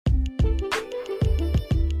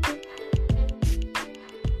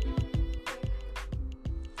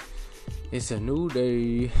It's a new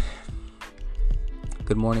day.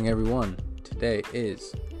 Good morning, everyone. Today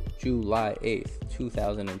is July 8th,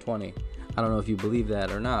 2020. I don't know if you believe that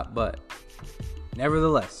or not, but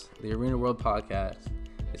nevertheless, the Arena World Podcast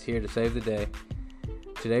is here to save the day.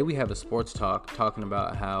 Today we have a sports talk talking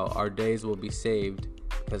about how our days will be saved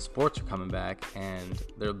because sports are coming back and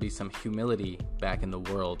there'll be some humility back in the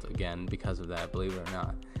world again because of that, believe it or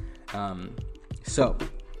not. So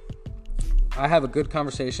I have a good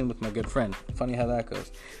conversation with my good friend. Funny how that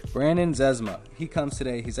goes. Brandon Zezma. He comes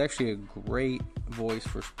today. He's actually a great voice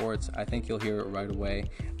for sports. I think you'll hear it right away.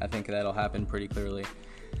 I think that'll happen pretty clearly.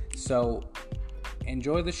 So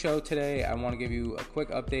enjoy the show today. I want to give you a quick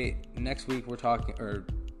update. Next week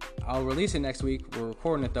I'll release it next week. We're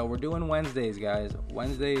recording it though. We're doing Wednesdays, guys.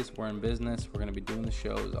 Wednesdays, we're in business. We're going to be doing the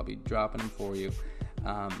shows. I'll be dropping them for you.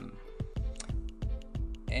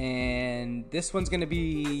 And this one's going to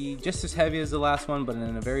be just as heavy as the last one, but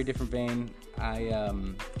in a very different vein.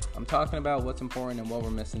 I'm talking about what's important and what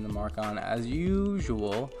we're missing the mark on. As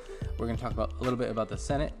usual, we're going to talk about a little bit about the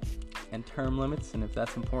Senate and term limits and if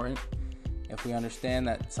that's important. If we understand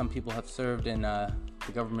that some people have served in the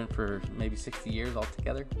government for maybe 60 years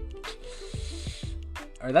altogether.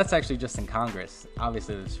 Or that's actually just in Congress.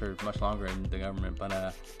 Obviously, it's for much longer in the government.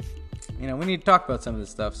 But, we need to talk about some of this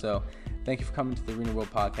stuff. So thank you for coming to the Arena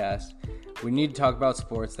World Podcast. We need to talk about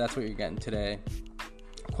sports. That's what you're getting today.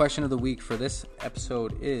 Question of the week for this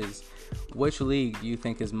episode is, which league do you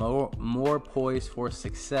think is more poised for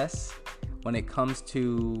success when it comes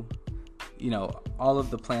to, all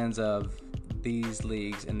of the plans of these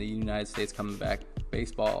leagues in the United States coming back?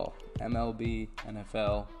 Baseball, MLB,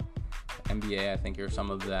 NFL, NBA, I think are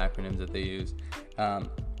some of the acronyms that they use.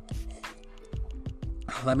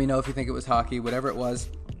 Let me know if you think it was hockey. Whatever it was,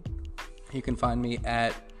 you can find me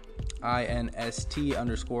at INST_AWE.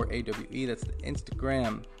 That's the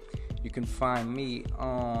Instagram. You can find me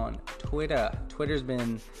on Twitter. Twitter's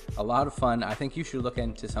been a lot of fun. I think you should look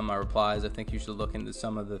into some of my replies. I think you should look into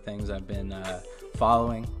some of the things I've been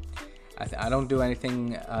following. I don't do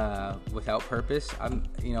anything without purpose. I'm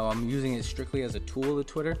using it strictly as a tool, the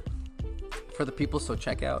Twitter, for the people. So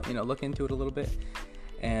check out, look into it a little bit.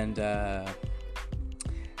 And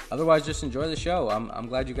otherwise, just enjoy the show. I'm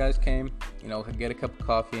glad you guys came. Get a cup of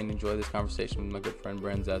coffee and enjoy this conversation with my good friend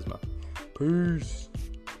Brandon Zezma. Peace.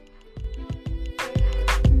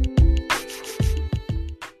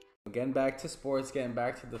 Getting back to sports, getting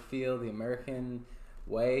back to the field, the American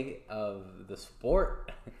way of the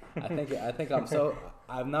sport.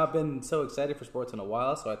 I've not been so excited for sports in a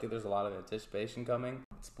while, so I think there's a lot of anticipation coming.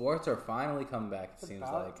 Sports are finally coming back, it seems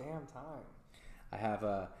like. Damn time. I have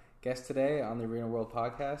a guest today on the Arena World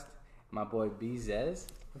Podcast, my boy B Zez.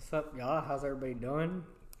 What's up, y'all? How's everybody doing?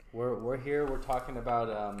 We're here. We're talking about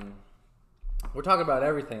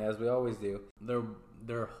everything, as we always do.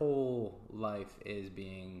 Their whole life is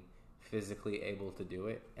being physically able to do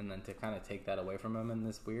it, and then to kind of take that away from them in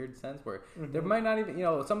this weird sense where there might not even,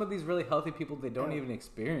 some of these really healthy people, they don't even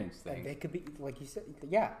experience things. They could be, like you said,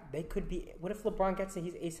 they could be. What if LeBron gets it?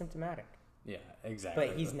 He's asymptomatic. Yeah, exactly.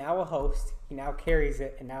 But he's now a host. He now carries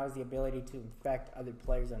it, and now has the ability to infect other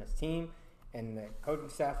players on his team and the coaching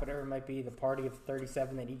staff, whatever it might be, the party of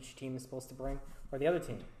 37 that each team is supposed to bring, or the other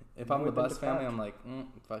team. If I'm the Bus family, I'm like,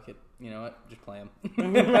 fuck it. You know what? Just play him.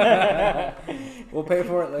 We'll pay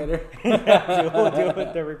for it later. We'll deal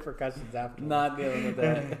with the repercussions after. Not dealing with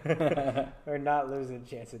that. We're not losing a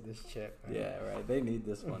chance at this chip. Man. Yeah, right. They need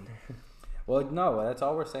this one. Well, no, that's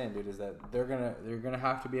all we're saying, dude, is that they're gonna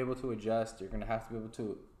have to be able to adjust. You're gonna have to be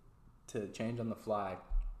able to change on the fly.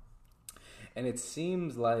 And it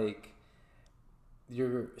seems like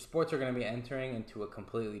your sports are gonna be entering into a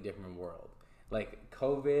completely different world. Like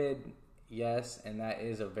COVID, yes, and that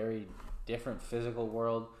is a very different physical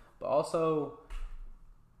world, but also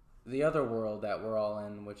the other world that we're all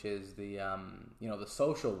in, which is the the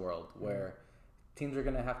social world, where teams are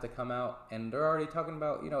going to have to come out, and they're already talking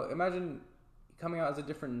about, imagine coming out as a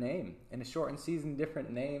different name in a shortened season, different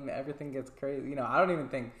name, everything gets crazy. I don't even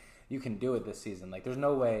think you can do it this season. Like, there's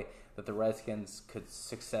no way that the Redskins could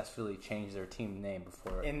successfully change their team name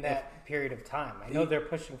before in that period of time. I know they're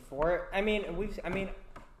pushing for it.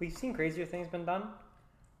 We've seen crazier things been done,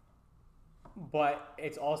 but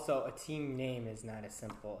it's also a team name is not as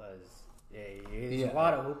simple as a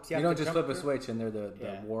lot of hoops. You don't just flip a switch and they're the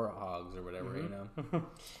Warhogs or whatever,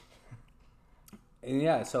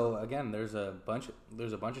 And so again, there's a bunch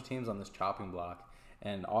of teams on this chopping block,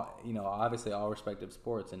 and obviously all respective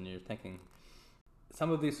sports, and you're thinking some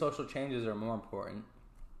of these social changes are more important,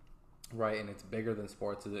 right? And it's bigger than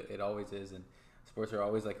sports. It always is, and sports are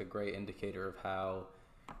always like a great indicator of how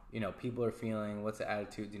people are feeling. What's the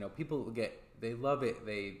attitude? People they love it.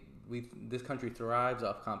 This country thrives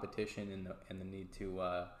off competition and the need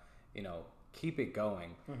to keep it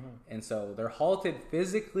going. And so they're halted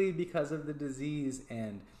physically because of the disease,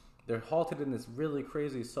 and they're halted in this really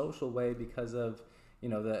crazy social way because of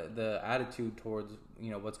the attitude towards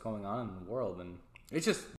what's going on in the world. And it's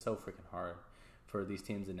just so freaking hard for these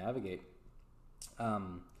teams to navigate.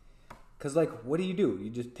 Because what do? You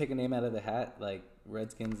just take a name out of the hat, like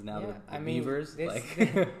Redskins, now the Beavers.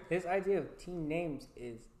 This idea of team names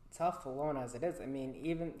is tough alone as it is. I mean,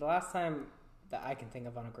 even the last time that I can think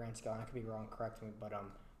of on a grand scale, and I could be wrong, correct me, but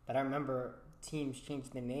that I remember teams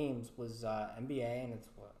changed their names was NBA, and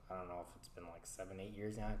I don't know if it's been 7-8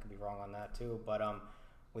 years now. I could be wrong on that too. But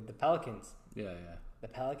with the Pelicans, the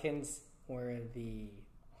Pelicans were the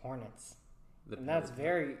Hornets, and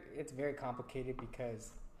it's very complicated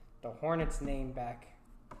because the Hornets name back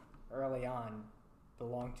early on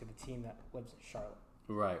belonged to the team that lives in Charlotte.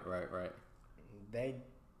 Right. They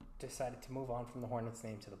decided to move on from the Hornets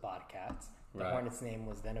name to the Bobcats. The Hornets name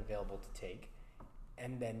was then available to take.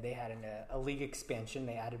 And then they had a league expansion.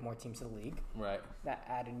 They added more teams to the league. Right. That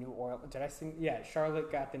added New Orleans. Did I say? Yeah,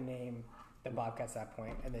 Charlotte got the name, the Bobcats at that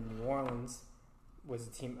point. And then New Orleans was a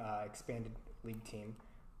team, expanded league team.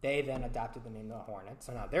 They then adopted the name the Hornets.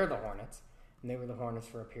 So now they're the Hornets. And they were the Hornets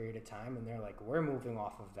for a period of time. And they're like, we're moving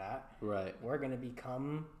off of that. Right. We're going to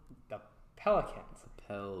become the Pelicans. The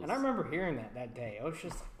Pels. And I remember hearing that day. It was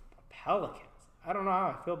just Pelicans. I don't know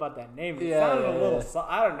how I feel about that name. It sounded a little...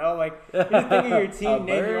 I don't know. You're just thinking of your team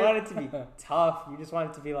name. You want it to be tough. You just want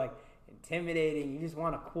it to be, intimidating. You just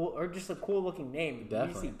want a cool-looking name.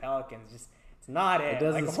 Definitely. You see Pelicans, it's not it.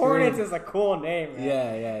 Hornets is a cool name, man.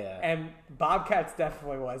 Yeah. And Bobcats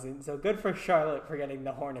definitely wasn't. So good for Charlotte for getting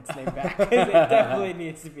the Hornets name back. Because it definitely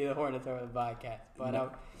needs to be the Hornets over the Bobcats.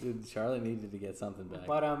 But Charlotte needed to get something back.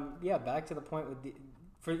 But back to the point with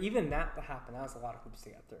for even that to happen, that was a lot of hoops to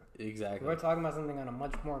get through. Exactly. We're talking about something on a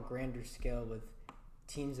much more grander scale with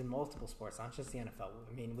teams in multiple sports, not just the NFL.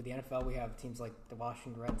 I mean, with the NFL, we have teams like the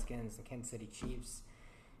Washington Redskins and Kansas City Chiefs.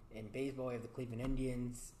 In baseball, we have the Cleveland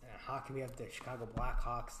Indians. In hockey, we have the Chicago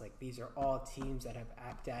Blackhawks. These are all teams that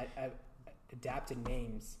have adapted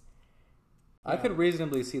names. I could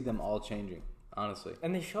reasonably see them all changing, honestly.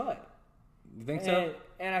 And they should. You think so?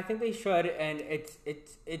 And I think they should. And it's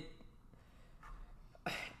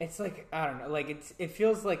I don't know. It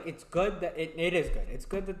feels like it's good that it is good. It's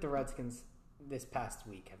good that the Redskins this past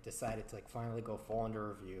week have decided to finally go full under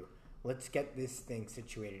review. Let's get this thing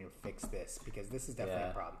situated and fix this because this is definitely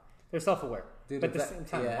a problem. They're self-aware. Dude, but at the same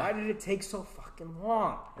time, why did it take so fucking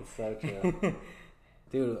long? It's so true.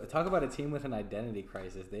 Dude, talk about a team with an identity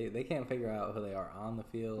crisis. They can't figure out who they are on the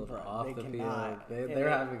field or off the field. They're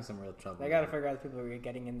having some real trouble. They got to figure out the people who are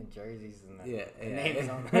getting in the jerseys and the names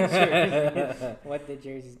on the jersey, what the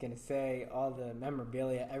jersey's going to say, all the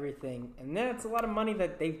memorabilia, everything. And then it's a lot of money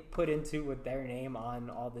that they put into with their name on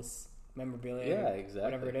all this memorabilia. Yeah, exactly.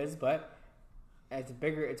 Whatever it is. But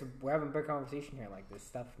we're having a big conversation here. This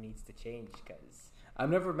stuff needs to change because... I've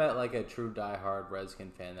never met a true diehard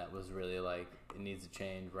Redskin fan that was really it needs to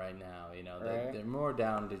change right now. They're more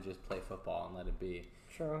down to just play football and let it be.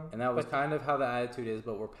 Sure. And that was kind of how the attitude is,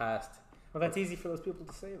 but we're past. Well, that's easy for those people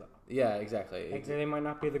to say, though. Yeah, exactly. They might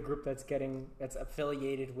not be the group that's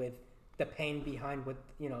affiliated with the pain behind what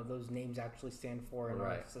those names actually stand for in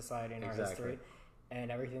our society and our history and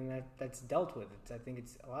everything that's dealt with. I think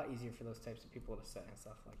it's a lot easier for those types of people to say and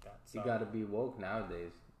stuff like that. So. You got to be woke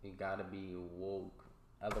nowadays. You gotta be woke,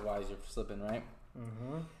 otherwise you're slipping, right?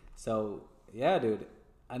 Mm-hmm. So yeah, dude,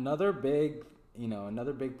 another big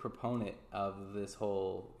proponent of this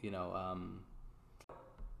whole,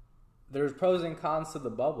 there's pros and cons to the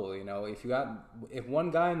bubble. If one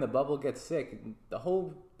guy in the bubble gets sick, the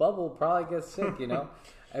whole bubble probably gets sick.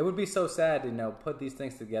 It would be so sad to put these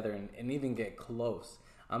things together and even get close.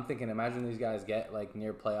 I'm thinking, imagine these guys get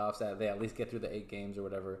near playoffs, that they at least get through the 8 games or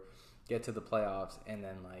whatever. Get to the playoffs, and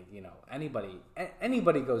then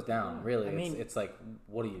anybody goes down. Really, it's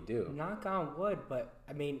what do you do? Knock on wood, but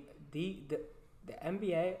I mean the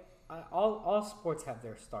NBA, all sports have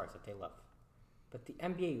their stars that they love, but the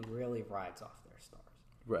NBA really rides off their stars.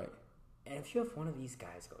 Right. And if you have one of these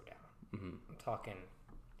guys go down, I'm talking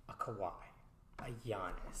a Kawhi, a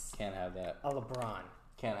Giannis, can't have that. A LeBron,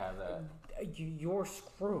 can't have that. You're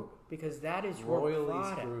screwed because that is royally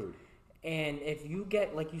screwed. And if you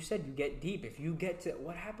get, like you said, you get deep. If you get to,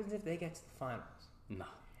 what happens if they get to the finals? No.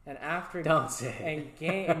 And after, don't say.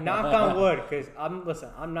 And knock on wood, because I'm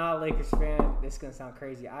not a Lakers fan. This is gonna sound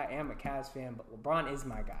crazy. I am a Cavs fan, but LeBron is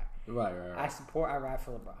my guy. Right. I ride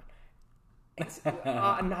for LeBron.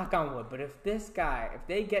 knock on wood. But if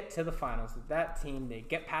they get to the finals with that team, they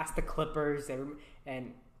get past the Clippers,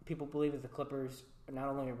 and people believe that the Clippers not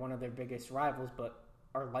only are one of their biggest rivals, but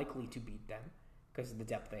are likely to beat them because of the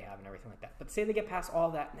depth they have and everything like that. But say they get past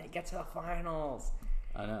all that and they get to the finals.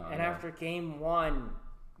 I know. After game 1,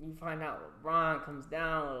 you find out LeBron comes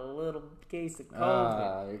down with a little case of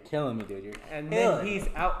COVID. You're killing me, dude. Then he's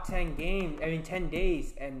out 10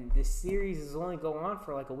 days, and the series is only going on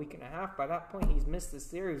for like a week and a half. By that point, he's missed the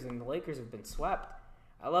series, and the Lakers have been swept.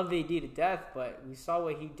 I love AD to death, but we saw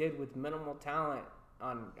what he did with minimal talent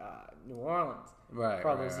on New Orleans for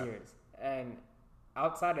all those years. And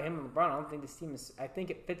outside of him and LeBron, I don't think this team is. I think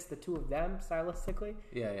it fits the two of them stylistically.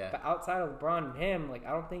 Yeah. But outside of LeBron and him, like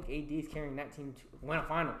I don't think AD is carrying that team to win a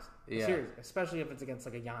finals series, especially if it's against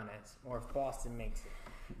like a Giannis or if Boston makes it.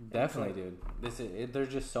 Definitely, dude. There's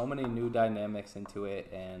just so many new dynamics into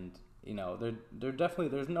it, and they're definitely.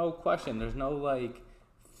 There's no question. There's no like.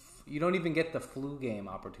 You don't even get the flu game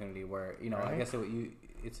opportunity where I guess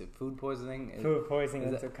it's a food poisoning. Food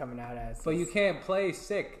poisoning is coming out as. But you can't play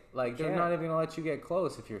sick. Like they're not even gonna let you get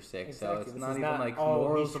close if you're sick. Exactly. So it's not even like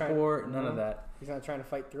moral support. None of that. He's not trying to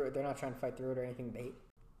fight through it. They're not trying to fight through it or anything.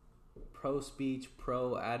 Pro speech,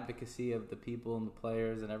 pro advocacy of the people and the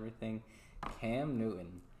players and everything. Cam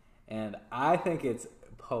Newton, and I think it's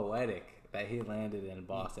poetic that he landed in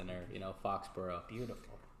Boston or Foxborough.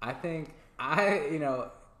 Beautiful. I think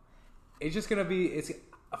it's just gonna be. It's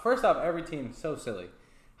first off, every team is so silly.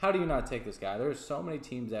 How do you not take this guy? There's so many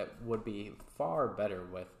teams that would be far better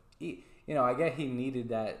with. I get he needed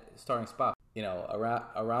that starting spot.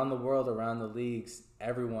 Around the world, around the leagues,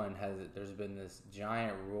 everyone has it. There's been this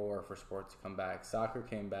giant roar for sports to come back. Soccer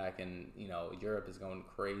came back, and Europe is going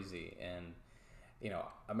crazy. And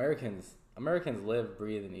Americans live,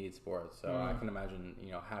 breathe, and eat sports. So I can imagine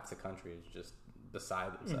half the country is just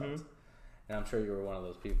beside themselves. And I'm sure you were one of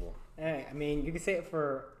those people. Hey, I mean, you could say it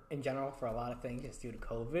in general for a lot of things just due to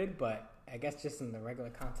COVID, but I guess just in the regular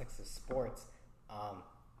context of sports,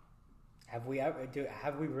 have we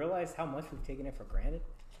realized how much we've taken it for granted?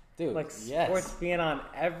 Dude, like yes. Sports being on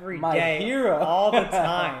every My day, hero. all the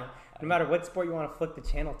time, no matter what sport you want to flick the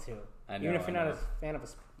channel to. I know, even if you're not a fan of a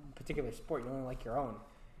particular sport, you only like your own.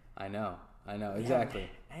 I know, exactly.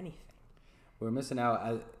 Anything. We're missing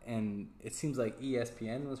out, and it seems like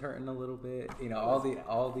ESPN was hurting a little bit.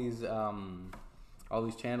 All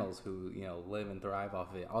these channels who live and thrive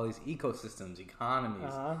off of it. All these ecosystems,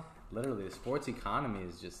 economies. Literally, the sports economy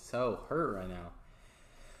is just so hurt right now.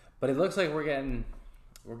 But it looks like we're getting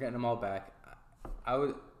them all back.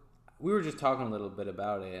 We were just talking a little bit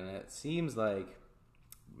about it, and it seems like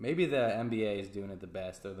maybe the NBA is doing it the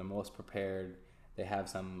best. They're the most prepared. They have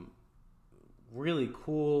some really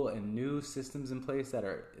cool and new systems in place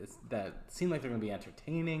that seem like they're going to be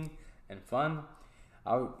entertaining and fun.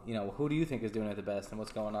 Who do you think is doing it the best, and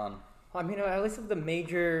what's going on? I mean, at least of the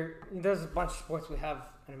major, there's a bunch of sports we have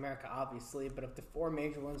in America, obviously, but of the 4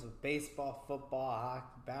 major ones with baseball, football,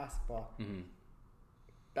 hockey, basketball,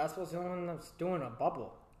 basketball's the only one that's doing a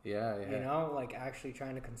bubble. Yeah. Like actually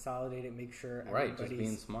trying to consolidate it, make sure everybody's just being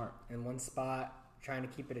everybody's smart in one spot, trying to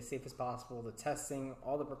keep it as safe as possible, the testing,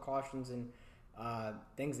 all the precautions and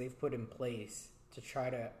things they've put in place to try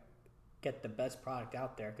to get the best product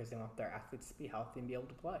out there because they want their athletes to be healthy and be able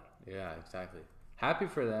to play. Yeah, exactly. Happy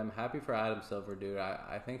for them. Happy for Adam Silver, dude.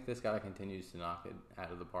 I think this guy continues to knock it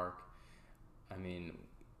out of the park. I mean,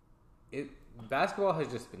 basketball has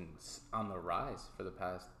just been on the rise for the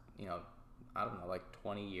past, I don't know, like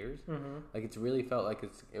 20 years. Like it's really felt like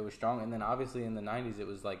it was strong. And then obviously in the 90s, it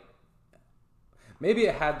was like, maybe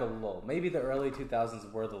it had the lull. Maybe the early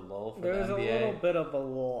 2000s were the lull for the NBA. There was a little bit of a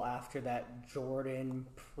lull after that Jordan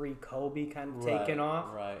pre-Kobe kind of taken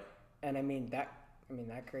off. Right. And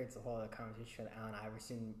that creates a whole other conversation with Allen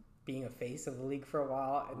Iverson being a face of the league for a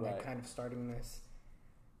while and then kind of starting this.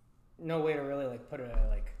 No way to really like put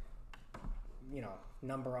a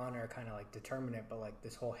number on or kind of like determine it, but like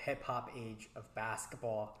this whole hip hop age of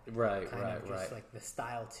basketball, just like the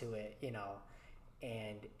style to it,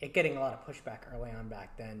 and it getting a lot of pushback early on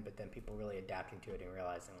back then, but then people really adapting to it and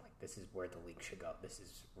realizing like this is where the league should go. This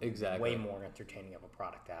is way more entertaining of a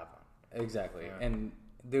product to have on. Exactly, and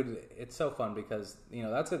dude, it's so fun because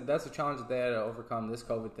that's a challenge that they had to overcome. This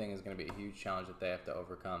COVID thing is going to be a huge challenge that they have to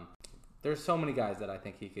overcome. There's so many guys that I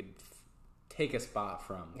think he could take a spot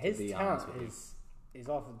from. His talent is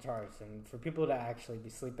off the charts, and for people to actually be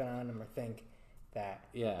sleeping on him or think that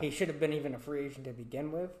he should have been even a free agent to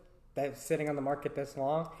begin with, that's sitting on the market this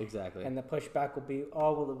long. Exactly. And the pushback will be, it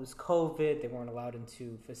was COVID. They weren't allowed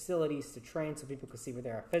into facilities to train so people could see where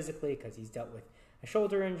they are physically because he's dealt with a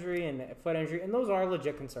shoulder injury and a foot injury, and those are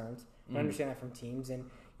legit concerns. I understand that from teams, and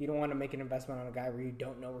you don't want to make an investment on a guy where you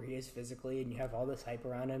don't know where he is physically, and you have all this hype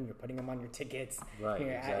around him. You're putting him on your tickets. Right,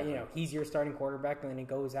 exactly. He's your starting quarterback, and then he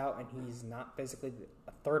goes out and he's not physically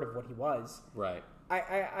a third of what he was. Right.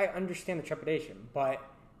 I understand the trepidation, but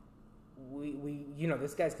we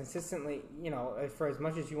this guy's consistently, for as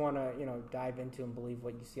much as you want to, dive into and believe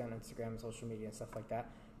what you see on Instagram and social media and stuff like that,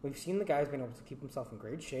 we've seen the guy's been able to keep himself in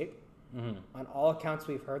great shape. Mm-hmm. On all accounts,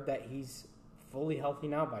 we've heard that he's fully healthy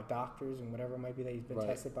now by doctors and whatever it might be that he's been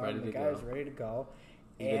tested by. And the guy is ready to go.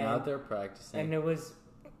 He's been out there practicing. And it was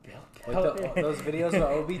Bill. Those videos of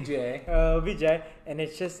OBJ. OBJ. And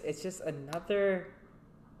it's just another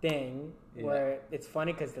thing where it's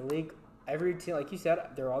funny because the league, every team, like you said,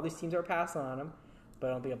 there are all these teams that are passing on him, but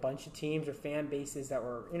it'll be a bunch of teams or fan bases that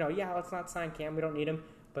were, let's not sign Cam. We don't need him.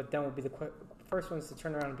 But then we'll be the first ones to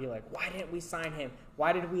turn around and be like, why didn't we sign him?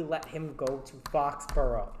 Why did we let him go to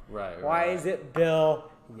Foxborough? Right. Why is it Bill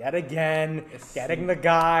yet again getting the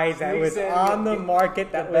guy that was on the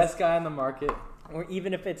market, the best guy on the market? Or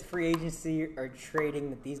even if it's free agency or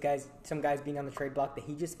trading, that some guys being on the trade block, that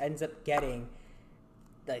he just ends up getting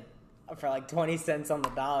for 20 cents on the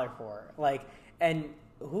dollar for. And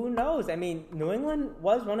who knows? I mean, New England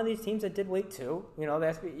was one of these teams that did wait too.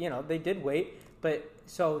 They did wait. But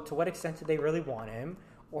so, to what extent did they really want him,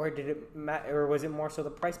 or or was it more so the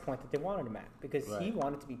price point that they wanted him at? Because he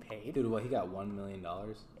wanted to be paid. Dude, he got $1 million.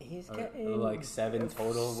 He's getting 7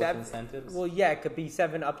 total with incentives. Well, yeah, it could be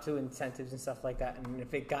 7 up to incentives and stuff like that. And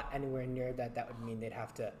if it got anywhere near that, that would mean they'd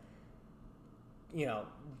have to,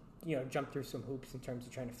 jump through some hoops in terms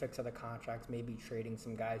of trying to fix other contracts, maybe trading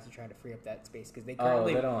some guys to try to free up that space because they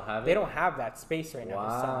currently they don't have it. They don't have that space right now.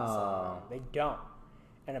 Wow. They don't.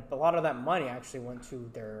 And a lot of that money actually went to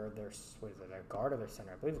their their guard or their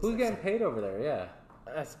center. I believe it's who's getting paid over there. Yeah,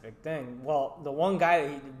 that's a big thing. Well, the one guy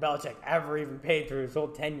that Belichick ever even paid through his whole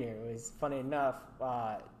tenure was, funny enough,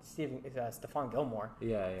 Stephon Gilmore.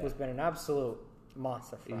 Yeah. Who's been an absolute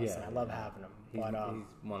monster for us, and I love having him. He's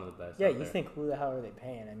one of the best. Yeah, you think who the hell are they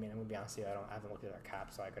paying? I mean, I'm gonna be honest with you, I haven't looked at their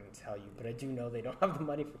cap, so I couldn't tell you. But I do know they don't have the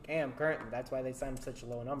money for Cam currently. That's why they signed such a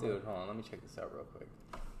low number. Dude, hold on, let me check this out real quick.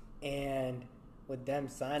 And with them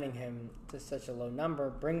signing him to such a low number,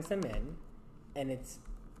 brings him in, and it's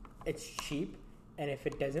cheap. And if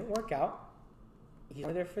it doesn't work out, he's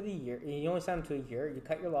only there for the year. You only sign him to a year. You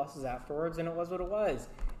cut your losses afterwards, and it was what it was.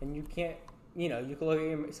 And you can't, you can look at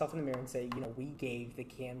yourself in the mirror and say, we gave the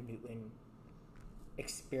Cam Newton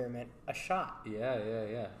experiment a shot.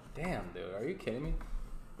 Yeah. Damn, dude, are you kidding me?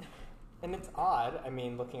 And it's odd,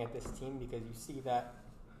 looking at this team, because you see that.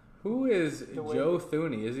 Who is Joe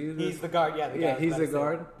Thuney? Is he? He's the guard. Yeah, he's the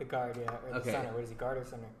guard. The guard, yeah, or the center. What is he, guard or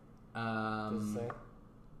center? Does it say?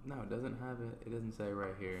 No, it doesn't have it. It doesn't say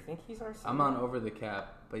right here. I think he's our center. I'm on over the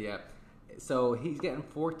cap, but yeah. So he's getting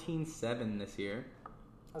 $14.7 this year.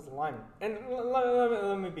 As a lineman, and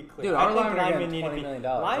let me be clear. Dude, our linemen need $20 million.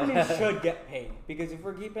 Linemen should get paid, because if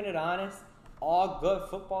we're keeping it honest, all good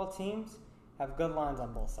football teams have good lines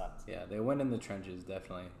on both sides. Yeah, they win in the trenches,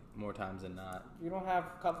 definitely, more times than not. You don't have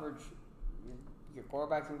coverage. Your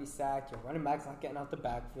quarterback's going to be sacked. Your running back's not getting out the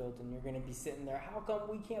backfield. And you're going to be sitting there. How come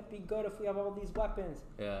we can't be good if we have all these weapons?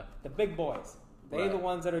 Yeah. The big boys. They're the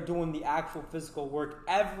ones that are doing the actual physical work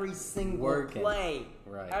every single play.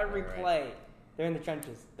 Right. Every play. They're in the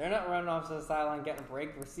trenches. They're not running off to the sideline getting a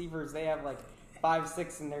break. Receivers, they have 5,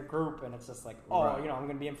 6 in their group, and it's just I'm going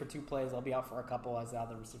to be in for 2 plays. I'll be out for a couple as the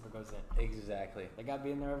other receiver goes in. Exactly. They got to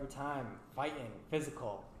be in there every time, fighting,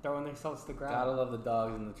 physical, throwing themselves to the ground. Gotta love the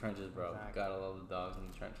dogs in the trenches, bro. Exactly. Gotta love the dogs in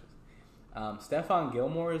the trenches. Stephon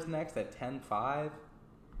Gilmore is next at 10.5.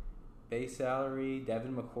 Base salary.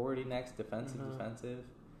 Devin McCourty next, defensive.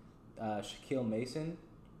 Shaquille Mason.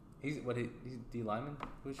 He's D lineman.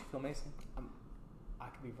 Who's Shaquille Mason? I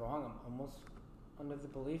could be wrong. I'm almost under the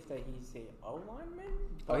belief that he's a O lineman.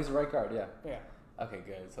 Oh, he's a right guard. Yeah. Yeah. Okay,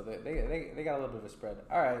 good. So they got a little bit of a spread.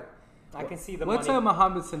 All right. I can see the What's money.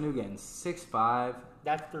 Mohamed Sanu getting? 6'5".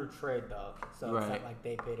 That's through trade though, so it's not like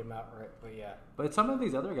they paid him outright. But yeah. But some of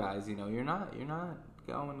these other guys, you're not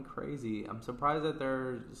going crazy. I'm surprised that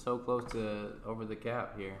they're so close to over the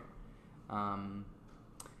cap here.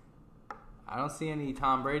 I don't see any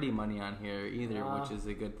Tom Brady money on here either, which is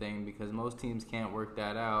a good thing because most teams can't work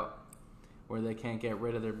that out where they can't get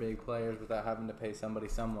rid of their big players without having to pay somebody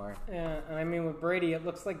somewhere. Yeah, and with Brady, it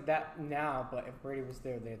looks like that now, but if Brady was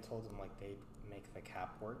there, they had told him they'd make the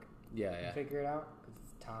cap work. Yeah. Figure it out because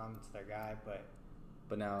it's Tom, it's their guy,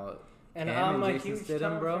 but now. And I'm a huge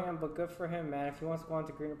Tom fan, but good for him, man. If he wants to go on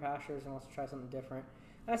to greener pastures and wants to try something different,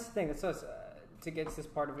 that's the thing. That's us to get to this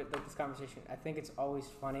part of it, this conversation. I think it's always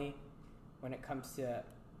funny when it comes to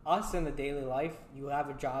us in the daily life, you have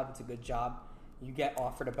a job, it's a good job, you get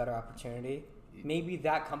offered a better opportunity. Maybe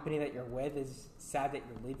that company that you're with is sad that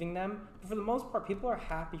you're leaving them, but for the most part, people are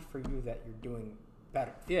happy for you that you're doing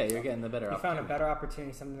better. Yeah, you're getting the better You opportunity. found a better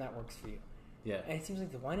opportunity, something that works for you. Yeah. And it seems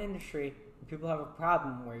like the one industry where people have a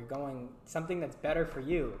problem where you're going, something that's better for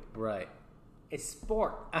you Right. is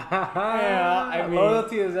sport. I mean,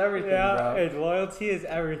 loyalty is everything, bro. And loyalty is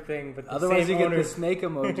everything. But the Otherwise, same you get owners, the snake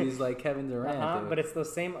emojis like Kevin Durant. Dude. but it's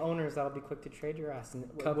those same owners that'll be quick to trade your ass. And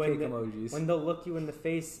Cupcake emojis. When they'll look you in the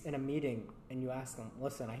face in a meeting and you ask them,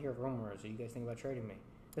 "Listen, I hear rumors. Are you guys thinking about trading me?"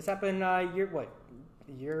 This happened a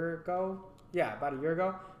year ago? Yeah, about a year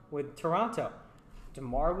ago with Toronto.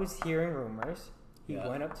 DeMar was hearing rumors. He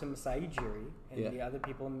went up to Masai Ujiri and the other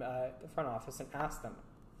people in the front office and asked them,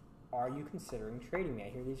 "Are you considering trading me? I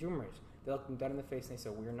hear these rumors." They looked him dead in the face and they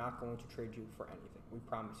said, "We're not going to trade you for anything. We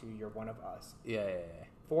promise you, you're one of us." Yeah.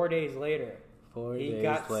 4 days later, 4 he days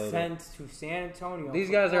got later. sent to San Antonio. These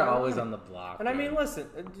for guys are $4 always million. on the block. And I mean, listen,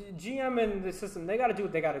 GM and the system, they got to do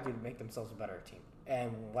what they got to do to make themselves a better team.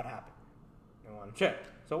 And what happened? They won shit.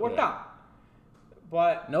 So it worked out.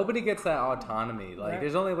 But nobody gets that autonomy. Like, Right.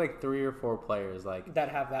 there's only like 3 or 4 players. Like, that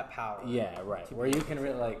have that power. yeah, right. Where you can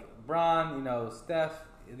really like Bron, Steph.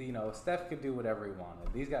 Steph could do whatever he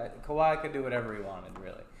wanted. These guys, Kawhi could do whatever he wanted,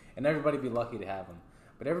 really, and everybody'd be lucky to have him.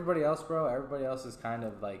 But everybody else, bro, everybody else is kind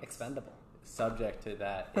of like Expendable. subject to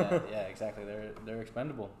that. Yeah, exactly. They're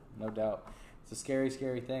expendable, no doubt. It's a scary,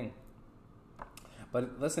 scary thing.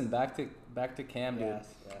 But listen, back to Cam, dude.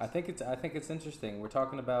 Yes. I think it's interesting. We're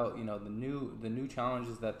talking about the new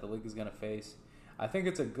challenges that the league is going to face. I think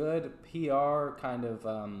it's a good PR kind of.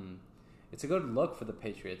 It's a good look for the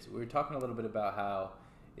Patriots. We were talking a little bit about how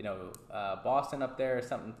Boston up there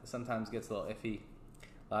sometimes gets a little iffy.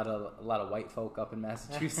 A lot of white folk up in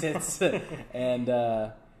Massachusetts, and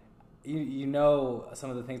some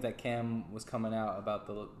of the things that Cam was coming out about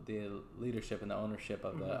the leadership and the ownership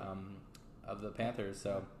of the Panthers.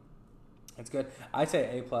 So it's good. I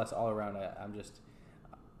say A+ all around. I'm just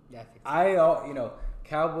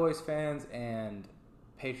Cowboys fans and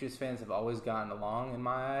Patriots fans have always gotten along in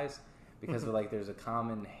my eyes because of there's a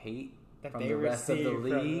common hate That from they the rest of the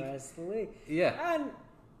receive from league. the rest of the league. Yeah. And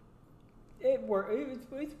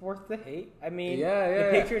it's worth the hate. I mean, Yeah.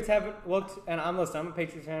 the Patriots haven't looked, and I'm a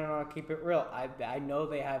Patriots fan, and I'll keep it real. I know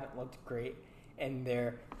they haven't looked great in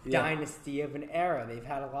their dynasty of an era. They've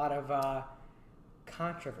had a lot of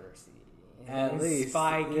controversy. At least.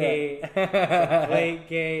 Spygate,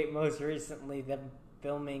 Deflategate, most recently the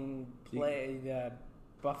filming the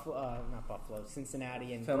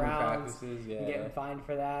Cincinnati and Filming Browns practices, and getting fined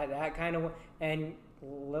for that kind of, and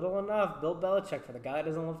little enough, Bill Belichick, for the guy that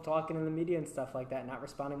doesn't love talking in the media and stuff like that, not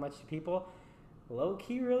responding much to people, low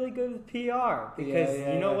key really good with PR because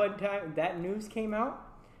what time that news came out?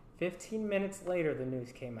 15 minutes later, the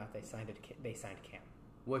news came out. They signed Cam.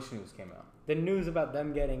 Which news came out? The news about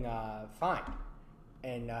them getting fined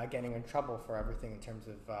and getting in trouble for everything in terms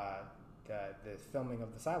of the filming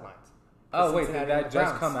of the sidelines. Oh wait, did that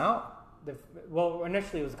just come out?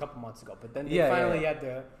 Initially it was a couple months ago, but then they finally had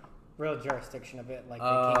the real jurisdiction of it. Like they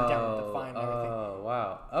came down with the fine and everything. Oh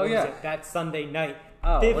wow! That Sunday night.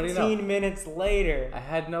 Oh, 15 minutes later, I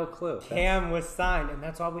had no clue. Cam was signed, and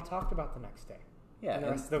that's all we talked about the next day. Yeah, and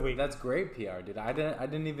the rest of the week. That's great PR, dude. I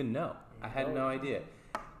didn't even know. I had no idea.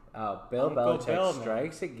 Bill Uncle Belichick Bill,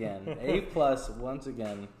 strikes again. A+ once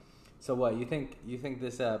again. So what, you think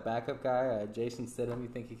this backup guy, Jason Stidham, you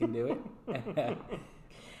think he can do it?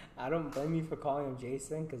 I don't blame you for calling him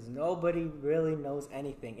Jason because nobody really knows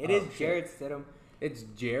anything. It is Jarrett Stidham. It's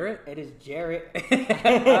Jarrett? It is Jarrett.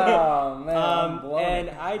 Oh man, I'm blown. And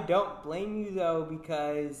I don't blame you though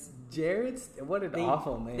because Jarrett's what an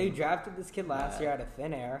awful name. They drafted this kid last year out of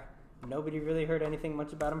thin air. Nobody really heard anything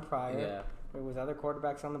much about him prior. Yeah. There was other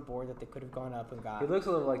quarterbacks on the board that they could have gone up and got. He looks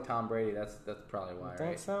a little like Tom Brady. That's probably why. You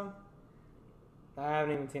think so? I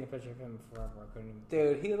haven't even seen a picture of him forever. I couldn't even.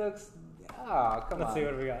 Dude, he looks. Oh, come on. Let's see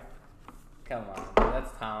what we got. Come on,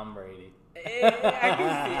 that's Tom Brady. I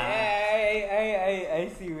can see. I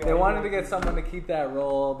see. They wanted to get someone to keep that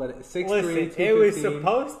role, but 6'3", Listen, 215, it was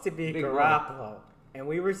supposed to be big Garoppolo, and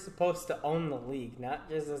we were supposed to own the league, not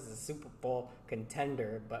just as a Super Bowl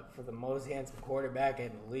contender, but for the most handsome quarterback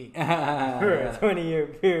in the league for a 20-year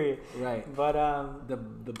period. Right. But the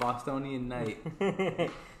Bostonian Knight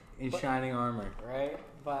in shining armor. Right.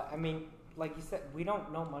 But I mean, like you said, we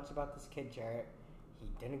don't know much about this kid, Jarrett. He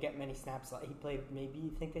didn't get many snaps. He played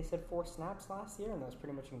maybe, I think they said 4 snaps last year, and that was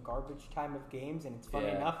pretty much in garbage time of games. And it's funny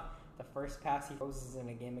enough, the first pass he throws is in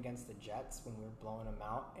a game against the Jets when we were blowing him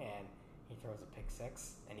out, and He throws a pick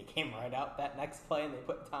six, and he came right out that next play, and they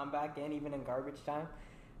put Tom back in, even in garbage time.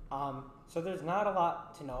 So there's not a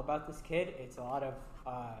lot to know about this kid. It's a lot of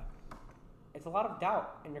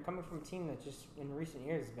doubt, and you're coming from a team that just in recent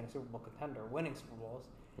years has been a Super Bowl contender, winning Super Bowls.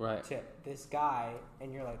 Right. To this guy,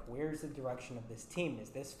 and you're like, where's the direction of this team?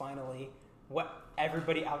 Is this finally what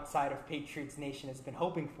everybody outside of Patriots Nation has been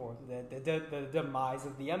hoping for? The demise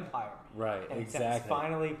of the empire. Right. And exactly. it's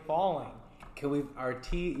finally falling. Can we? Our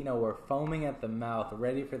we're foaming at the mouth,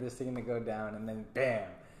 ready for this thing to go down, and then bam,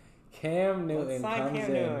 Cam Newton comes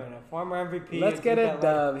in. Newton, a former MVP. Let's get a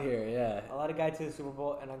dub here, yeah. A lot of guys to the Super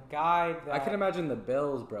Bowl, and a guy that I can imagine the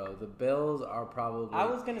Bills, bro. The Bills are probably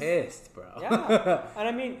pissed, bro. Yeah, and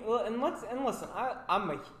I mean, listen. I'm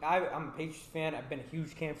a Patriots fan. I've been a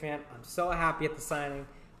huge Cam fan. I'm so happy at the signing.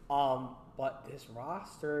 But this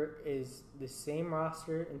roster is the same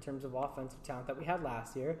roster in terms of offensive talent that we had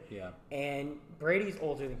last year. Yeah. And Brady's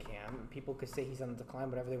older than Cam. People could say he's on the decline,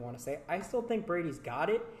 whatever they want to say. I still think Brady's got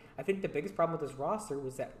it. I think the biggest problem with this roster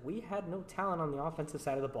was that we had no talent on the offensive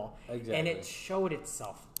side of the ball. Exactly. And it showed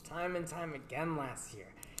itself time and time again last year.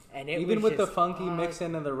 And it even was with just the funky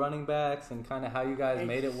mix-in of the running backs and kind of how you guys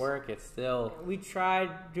made it work, it's still... We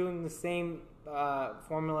tried doing the same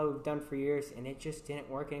formula we've done for years, and it just didn't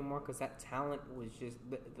work anymore because that talent was just...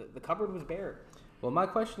 The cupboard was bare. Well, my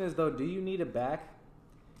question is, though, do you need a back?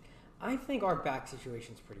 I think our back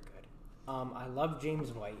situation's pretty good. I love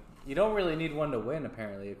James White. You don't really need one to win,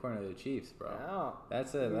 apparently, according to the Chiefs, bro. No.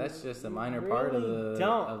 That's just a minor really part of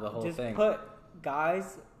the whole just thing. Put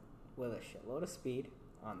guys with a shitload of speed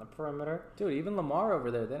on the perimeter. Dude, even Lamar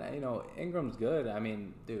over there, then Ingram's good. I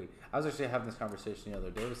mean, dude, I was actually having this conversation the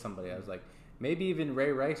other day with somebody. I was like, maybe even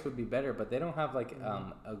Ray Rice would be better, but they don't have like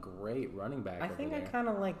a great running back. I think over I there. kind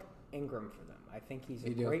of like Ingram for them. I think he's a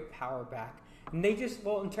You do? great power back. And they just,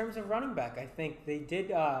 in terms of running back, I think they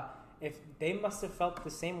did, if they must have felt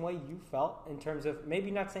the same way you felt in terms of,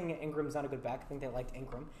 maybe not saying that Ingram's not a good back, I think they liked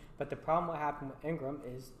Ingram, but the problem what happened with Ingram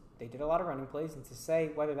is they did a lot of running plays, and to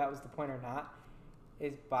say whether that was the point or not,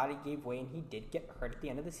 his body gave way and he did get hurt at the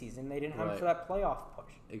end of the season. They didn't have him for that playoff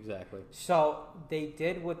push. Exactly. So they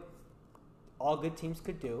did what all good teams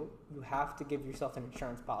could do. You have to give yourself an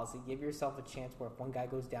insurance policy. Give yourself a chance where if one guy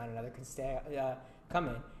goes down, another can come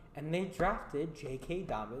in. And they drafted J.K.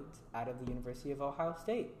 Dobbins out of the University of Ohio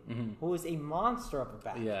State, who is a monster of a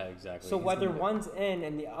back. Yeah, exactly. So whether one's in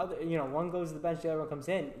and the other, one goes to the bench, the other one comes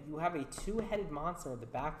in, you have a two-headed monster in the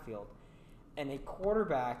backfield. And a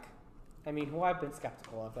quarterback, I mean, who I've been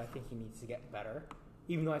skeptical of, I think he needs to get better.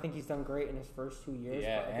 Even though I think he's done great in his first 2 years.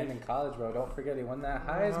 Yeah, and in college, bro. Don't forget he won that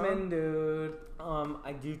Heisman, dude.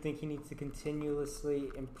 I do think he needs to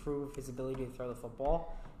continuously improve his ability to throw the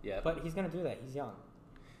football. Yeah. But he's going to do that. He's young.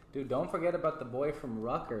 Dude, don't forget about the boy from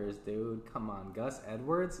Rutgers, dude. Come on, Gus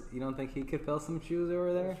Edwards. You don't think he could fill some shoes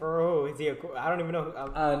over there? For who? Is he I don't even know.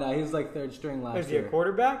 No, he was like third string last year. Is he a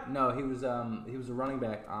quarterback? No, he was a running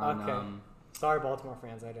back on. Okay. Sorry, Baltimore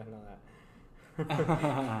fans. I didn't know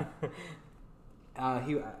that.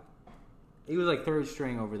 He was like third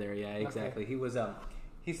string over there. Yeah, exactly. Okay. He was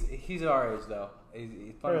he's our age though.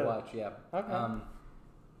 He's fun to watch. Yeah. Okay.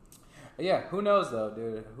 Yeah. Who knows though,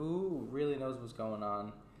 dude? Who really knows what's going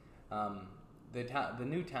on? The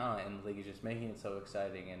new talent in the league is just making it so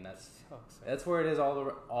exciting, and that's where it is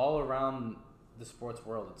all around the sports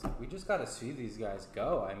world. It's like we just got to see these guys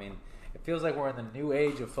go. I mean, it feels like we're in the new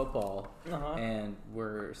age of football, and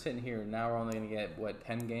we're sitting here now. We're only going to get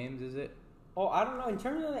 10 games? Is it? Oh, I don't know. In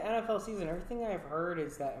terms of the NFL season, everything I've heard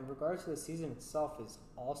is that in regards to the season itself, is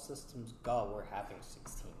all systems go. We're having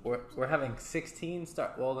 16. We're having 16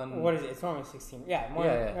 start. Well, then what is it? It's normally 16. Yeah,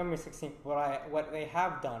 normally 16. What they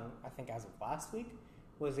have done, I think, as of last week,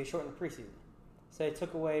 was they shortened the preseason. So they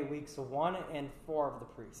took away weeks 1 and 4 of the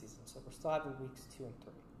preseason. So we're still having weeks 2 and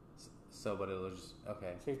 3. So, but it was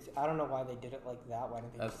okay. So I don't know why they did it like that. Why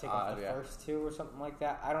didn't they just take off the first 2 or something like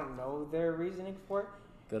that? I don't know their reasoning for it.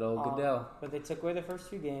 Good old Goodell. But they took away the first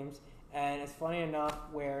 2 games, and it's funny enough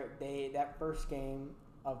where that first game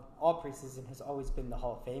of all preseason has always been the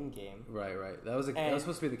Hall of Fame game. Right. That was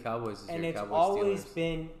supposed to be the Cowboys. And it's Cowboys always Steelers.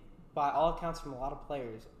 been, by all accounts from a lot of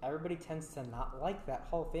players, everybody tends to not like that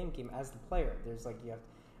Hall of Fame game as the player. There's you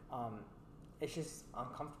have, it's just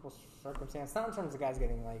uncomfortable circumstance. Not in terms of guys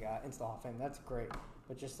getting into the Hall of Fame. That's great,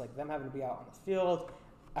 but just them having to be out on the field.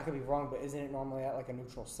 I could be wrong, but isn't it normally at a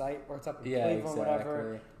neutral site or it's up in Cleveland or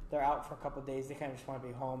whatever? They're out for a couple of days. They kind of just want to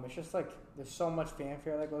be home. It's just there's so much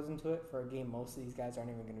fanfare that goes into it for a game most of these guys aren't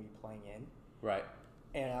even going to be playing in. Right.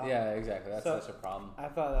 And, yeah, exactly. That's such a problem. I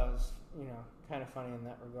thought that was, kind of funny in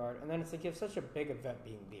that regard. And then it's you have such a big event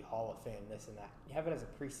being the Hall of Fame, this and that. You have it as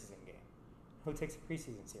a preseason game. Who takes a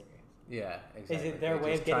preseason serious? Yeah, exactly. Is it their They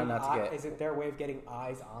way just of try getting? not to get Is it their way of getting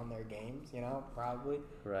eyes on their games? You know, probably.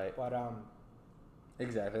 right. But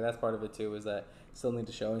Exactly. That's part of it too. Is that still need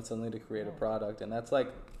to show and still need to create a product, and that's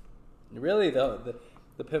like really the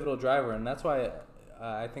pivotal driver, and that's why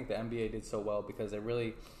I think the NBA did so well because they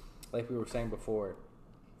really, like we were saying before,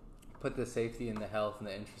 put the safety and the health and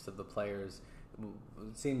the interest of the players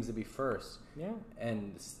seems to be first. Yeah.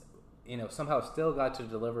 And somehow still got to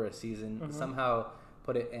deliver a season. Mm-hmm. Somehow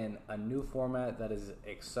put it in a new format that is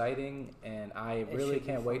exciting, and I really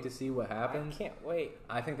can't wait to see what happens. I can't wait.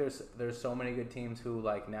 I think there's so many good teams who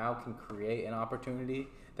like now can create an opportunity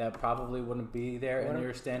that probably wouldn't be there in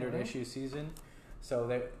your standard issue season. So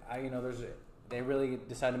they really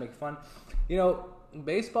decide to make fun.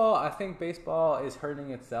 Baseball. I think baseball is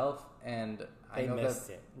hurting itself, and I know missed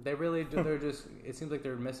that it. they really do. They're just. It seems like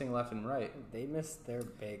they're missing left and right. They missed their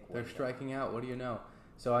big They're window. striking out. What do you know?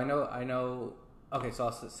 So I know. Okay, so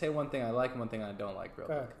I'll say one thing I like and one thing I don't like real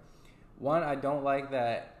quick. One, I don't like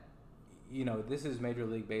that, this is Major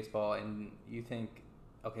League Baseball, and you think,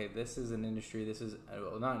 okay, this is an industry, this is,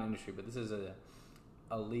 well, not an industry, but this is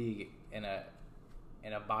a league in a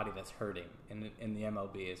body that's hurting, in the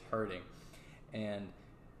MLB is hurting. And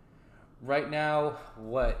right now,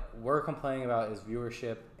 what we're complaining about is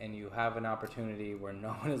viewership, and you have an opportunity where no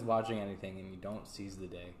one is watching anything, and you don't seize the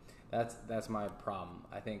day. That's my problem.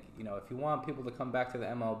 I think if you want people to come back to the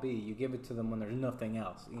MLB, you give it to them when there's nothing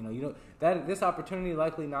else. This opportunity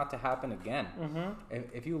likely not to happen again. Mm-hmm.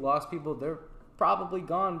 If you lost people, they're probably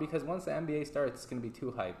gone because once the NBA starts, it's gonna be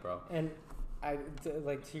too hype, bro. And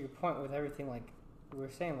to your point with everything, like we were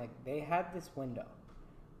saying, like they had this window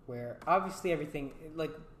where obviously everything,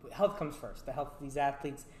 like health comes first. The health of these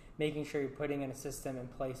athletes, making sure you're putting in a system in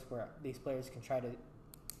place where these players can try to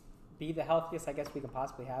be the healthiest I guess we can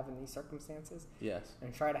possibly have in these circumstances. Yes.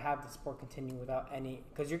 And try to have the sport continue without any,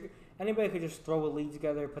 because anybody could just throw a league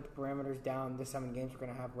together, put the parameters down, this how many games we're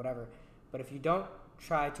going to have, whatever. But if you don't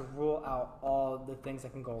try to rule out all the things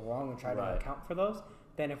that can go wrong and try to account for those,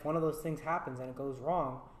 then if one of those things happens and it goes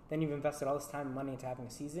wrong, then you've invested all this time and money into having a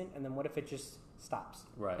season, and then what if it just stops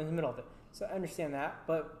in the middle of it? So I understand that,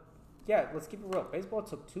 but yeah, let's keep it real. Baseball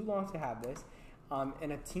took too long to have this.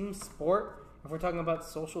 In a team sport, if we're talking about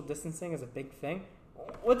social distancing as a big thing,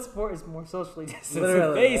 what sport is more socially distanced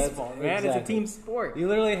than baseball, man? Exactly. It's a team sport. You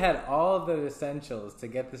literally had all of the essentials to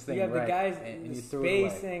get this thing right. You have the guys, and the you threw it away.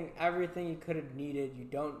 spacing, everything you could have needed. You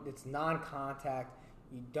don't. It's non-contact.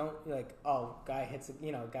 You don't guy hits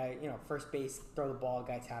first base, throw the ball,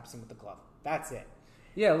 guy taps him with the glove. That's it.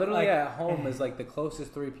 Yeah, literally at home is like the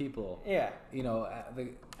closest three people. Yeah.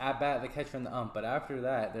 At bat, the catcher, and the ump. But after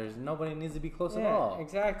that, there's nobody needs to be close at all.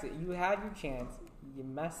 Exactly. You had your chance. You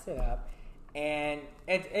messed it up. And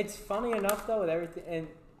it's funny enough, though, with everything. And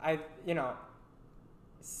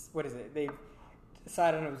what is it? They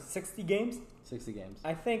decided on it was 60 games? 60 games.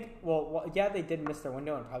 I think, they did miss their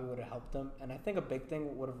window and probably would have helped them. And I think a big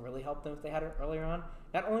thing would have really helped them if they had it earlier on.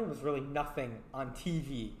 Not only was really nothing on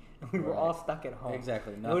TV, we were all stuck at home.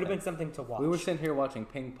 Exactly. Nothing. It would have been something to watch. We were sitting here watching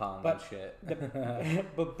ping pong and shit.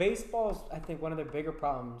 But baseball's, I think, one of their bigger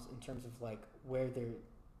problems in terms of like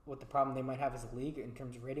what the problem they might have as a league in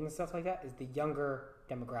terms of rating and stuff like that is the younger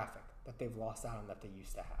demographic that they've lost out on that they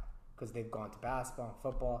used to have because they've gone to basketball and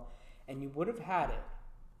football, and you would have had it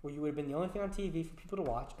where you would have been the only thing on TV for people to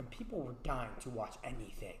watch, and people were dying to watch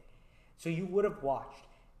anything. So you would have watched.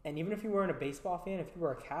 And even if you weren't a baseball fan, if you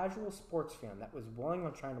were a casual sports fan that was willing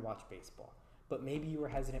on trying to watch baseball, but maybe you were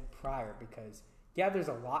hesitant prior because, there's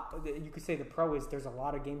a lot. You could say the pro is there's a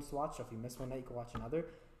lot of games to watch, so if you miss one night, you can watch another.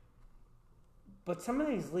 But some of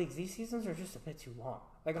these leagues, these seasons are just a bit too long.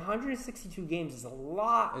 Like 162 games is a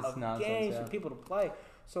lot of games for people to play.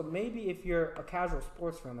 So maybe if you're a casual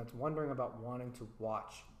sports fan that's wondering about wanting to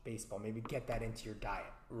watch baseball, maybe get that into your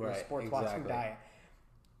diet, your sports watching diet.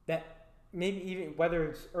 That maybe even whether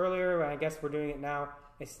it's earlier, and I guess we're doing it now,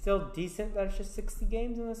 it's still decent that it's just 60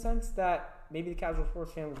 games in the sense that maybe the casual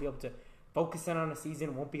sports fan will be able to focus in on a season.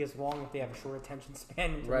 It won't be as long if they have a short attention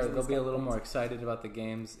span. They'll be a little more excited about the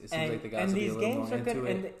games. It seems like the guys will be a little more into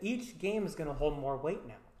it. And each game is going to hold more weight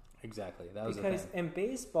now. Exactly. That was because in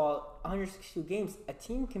baseball, 162 games, a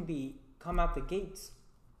team can come out the gates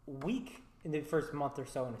weak in the first month or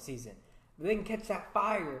so in a season. But they can catch that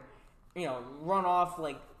fire, run off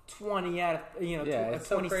like 20 out of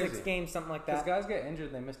 26 games, something like that. Because guys get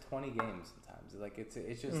injured, they miss 20 games sometimes. Like it's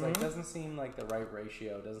just like doesn't seem like the right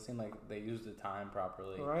ratio. It doesn't seem like they use the time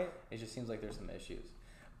properly. Right. It just seems like there's some issues.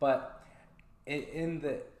 But in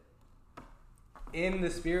the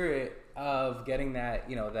spirit of getting that,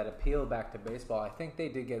 that appeal back to baseball, I think they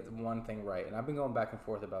did get one thing right. And I've been going back and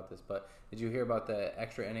forth about this, but did you hear about the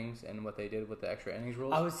extra innings and what they did with the extra innings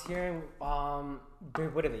rules? I was hearing,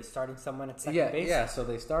 what are they, starting someone at second base? Yeah, so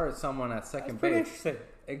they started someone at second That's pretty base. interesting.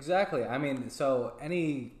 Exactly. I mean, so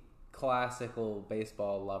any classical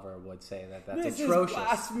baseball lover would say that's this atrocious. This is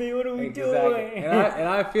blasphemy. What are we exactly. doing? And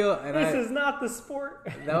I feel... this is not the sport.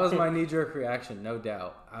 That was my knee-jerk reaction, no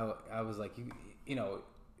doubt. I was like,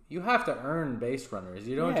 you have to earn base runners.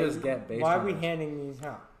 You don't just get base runners. Why are we handing these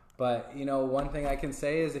out? But, one thing I can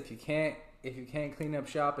say is if you can't clean up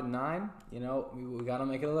shop at 9, we got to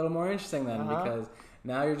make it a little more interesting then, because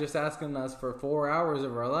now you're just asking us for 4 hours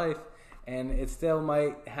of our life, and it still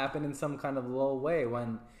might happen in some kind of low way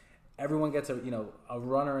when everyone gets a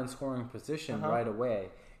runner in scoring position right away.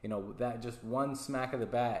 That just one smack of the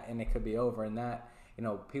bat and it could be over. And that,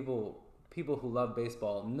 people who love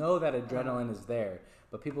baseball know that adrenaline is there,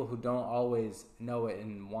 but people who don't always know it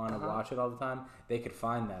and want to watch it all the time, they could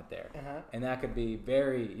find that there. And that could be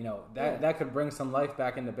very, that could bring some life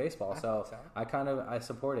back into baseball. So I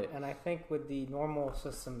support it. And I think with the normal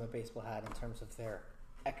system that baseball had in terms of their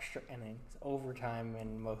extra innings, overtime,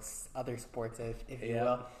 and most other sports, if you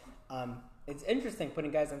will, it's interesting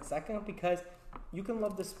putting guys on second because you can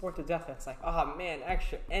love the sport to death. And it's like, oh man,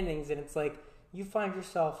 extra innings. And it's like you find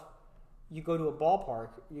yourself, you go to a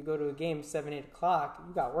ballpark, you go to a game 7, 8 o'clock,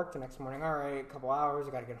 you got work the next morning. All right, a couple hours,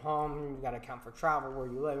 you got to get home, you got to account for travel, where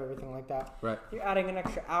you live, everything like that. Right. You're adding an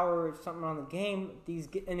extra hour or something on the game. These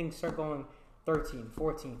innings start going 13,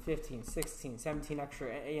 14, 15, 16, 17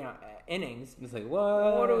 extra innings. It's like,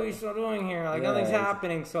 what are we still doing here? Like, nothing's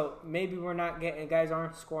happening. So maybe we're not getting, guys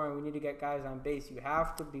aren't scoring. We need to get guys on base. You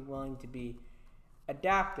have to be willing to be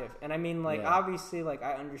adaptive. And I mean, obviously,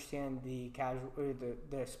 I understand the casual,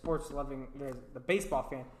 the sports loving, the baseball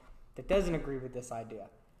fan that doesn't agree with this idea.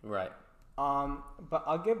 Right. But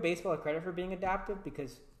I'll give baseball credit for being adaptive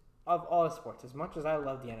because of all the sports, as much as I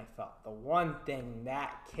love the NFL, the one thing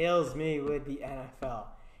that kills me with the NFL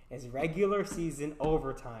is regular season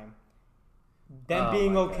overtime. Them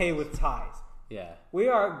being okay with ties. Yeah. We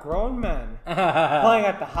are grown men playing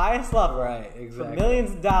at the highest level for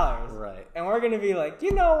millions of dollars. Right. And we're going to be like,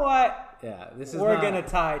 you know what? Yeah, we're going to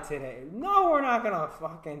tie today. No, we're not going to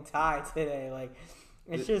fucking tie today. Like,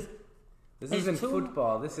 it's just... This isn't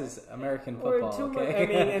football. This is American football, okay? I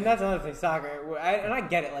mean, and that's another thing, soccer. And I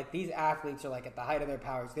get it. Like, these athletes are, at the height of their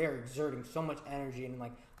powers. They're exerting so much energy. And, a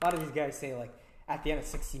lot of these guys say, at the end of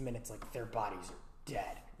 60 minutes, their bodies are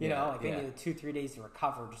dead. You know? They need 2-3 days to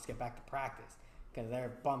recover just to get back to practice. Because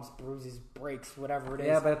they're bumps, bruises, breaks, whatever it is.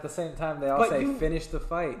 Yeah, but at the same time, they all say, finish the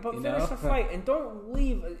fight, But finish the fight. And don't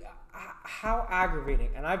leave. How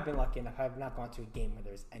aggravating. And I've been lucky enough. I have not gone to a game where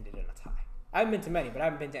there's ended in a tie. I haven't been to many, but I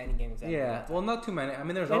haven't been to any games. Yeah, well, not too many. I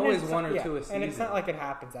mean, there's always one or two a season. And it's not like it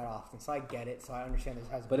happens that often, so I get it. So I understand this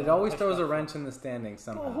has. But it always throws a wrench in the standings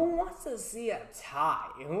somehow. Well, who wants to see a tie?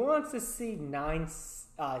 Who wants to see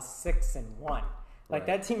 9-6-1?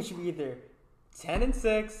 That team should be either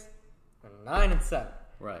 10-6 or 9-7.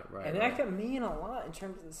 Right. And that could mean a lot in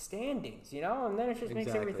terms of the standings, And then it just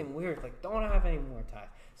makes everything weird. Don't have any more ties.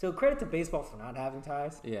 So credit to baseball for not having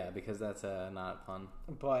ties. Yeah, because that's not fun.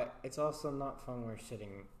 But it's also not fun when you're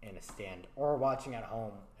sitting in a stand or watching at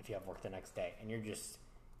home if you have work the next day and you're just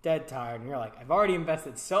dead tired and you're like, I've already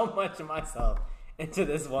invested so much of myself into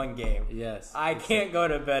this one game. Yes. I can't go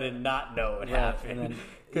to bed and not know what happened.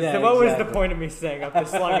 Because what was the point of me staying up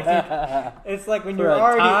this long? It's like when you're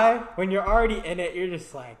already in it, you're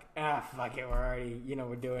just like, fuck it, we're already,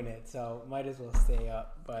 we're doing it, so might as well stay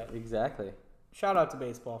up. But exactly. Shout out to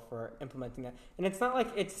baseball for implementing that. And it's not like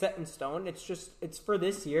it's set in stone. It's for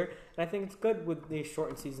this year. And I think it's good with the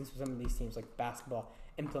shortened seasons for some of these teams like basketball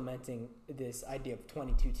implementing this idea of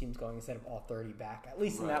 22 teams going instead of all 30 back, at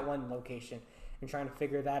least in that one location, and trying to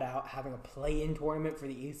figure that out. Having a play-in tournament for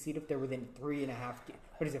the 8th seed if they're within 4 games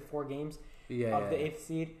of the 8th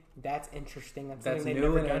seed. That's interesting. That's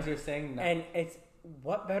new and interesting. And it's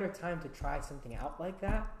what better time to try something out like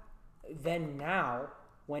that than now,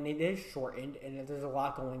 when it is shortened and there's a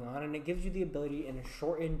lot going on, and it gives you the ability in a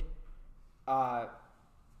shortened,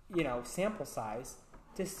 sample size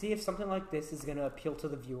to see if something like this is going to appeal to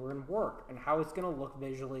the viewer and work, and how it's going to look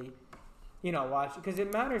visually, watch, because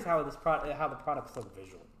it matters how the products look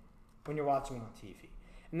visually when you're watching them on TV,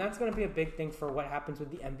 and that's going to be a big thing for what happens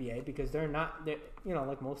with the NBA, because they're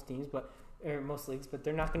like most teams, or most leagues, but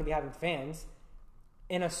they're not going to be having fans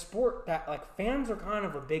in a sport that fans are kind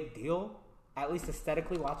of a big deal. At least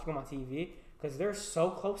aesthetically, watching them on TV, because they're so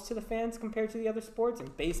close to the fans compared to the other sports. In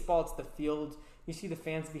baseball, it's the field. You see the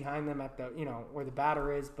fans behind them at the, where the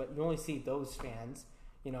batter is, but you only see those fans.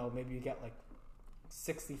 maybe you get like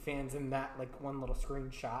 60 fans in that like one little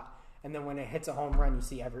screenshot, and then when it hits a home run, you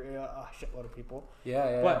see every a shitload of people.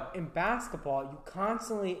 Yeah. But in basketball, you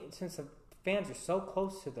constantly, since the fans are so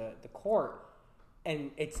close to the court,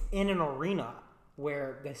 and it's in an arena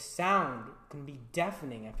where the sound can be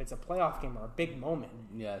deafening if it's a playoff game or a big moment.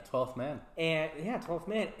 Yeah, 12th man. And 12th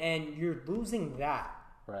man, and you're losing that.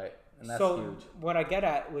 Right, and that's so huge. What I get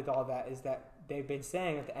at with all that is that they've been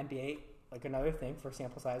saying that the NBA, like another thing for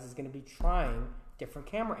sample size, is going to be trying different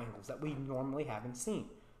camera angles that we normally haven't seen.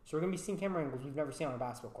 So we're going to be seeing camera angles we've never seen on a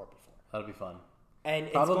basketball court before. That'll be fun.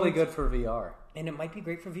 And probably it's good for VR. And it might be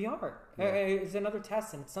great for VR. Yeah. It's another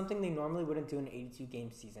test, and it's something they normally wouldn't do in an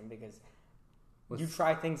 82-game season because you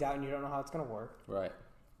try things out and you don't know how it's going to work. Right.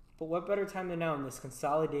 But what better time than now in this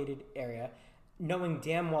consolidated area, knowing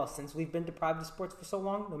damn well since we've been deprived of sports for so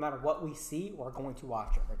long, no matter what we see, we're going to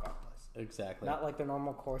watch it regardless. Exactly. Not like the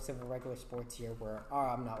normal course of a regular sports year where,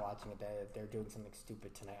 I'm not watching it. They're doing something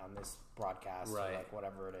stupid tonight on this broadcast or like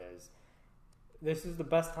whatever it is. This is the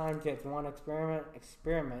best time to, if you want to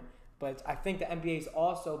experiment. But I think the NBA's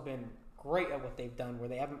also been great at what they've done where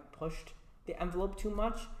they haven't pushed the envelope too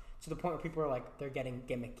much to the point where people are like, they're getting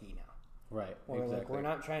gimmicky now. Right, or exactly. Like, we're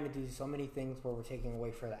not trying to do so many things where we're taking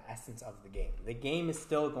away from the essence of the game. The game is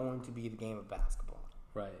still going to be the game of basketball.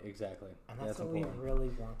 Right, exactly. And that's what important. We really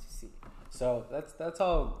want to see. So that's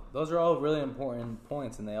all. Those are all really important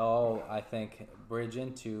points, and they all, I think, bridge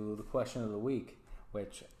into the question of the week,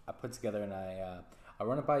 which I put together, and I'll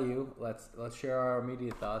run it by you. Let's share our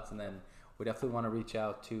immediate thoughts, and then we definitely want to reach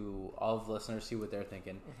out to all of the listeners, see what they're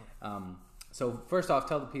thinking. Mm-hmm. So first off,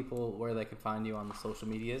 tell the people where they can find you on the social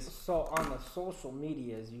medias. So on the social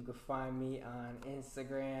medias, you can find me on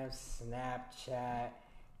Instagram, Snapchat,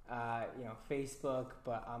 Facebook,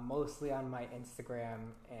 but I'm mostly on my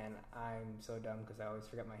Instagram, and I'm so dumb because I always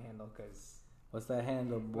forget my handle. Because what's that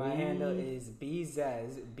handle, boy? My handle is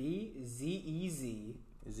Bzez, BZEZ.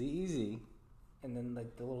 Z-E-Z. And then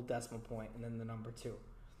like the little decimal point, and then the number 2.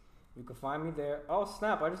 You can find me there. Oh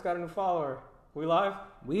snap! I just got a new follower. We live?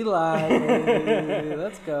 We live, baby.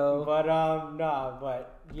 Let's go. But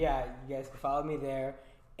but yeah, you guys can follow me there.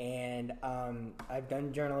 And I've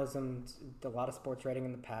done journalism, a lot of sports writing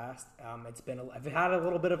in the past. I've had a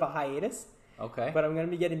little bit of a hiatus. Okay. But I'm going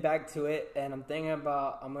to be getting back to it, and I'm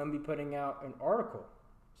going to be putting out an article.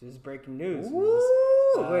 This is breaking news.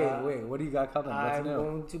 Wait, what do you got coming? What's new? I'm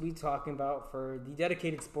going to be talking about, for the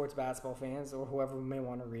dedicated sports basketball fans or whoever may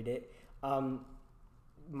want to read it,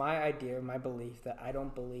 my idea, my belief that I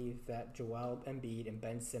don't believe that Joel Embiid and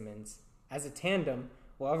Ben Simmons as a tandem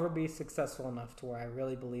will ever be successful enough to where I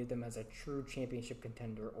really believe them as a true championship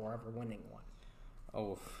contender or ever winning one.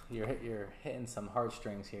 Oh, you're hitting some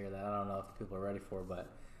heartstrings here that I don't know if people are ready for, but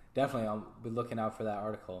definitely I'll be looking out for that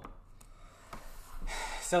article.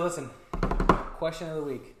 So listen, question of the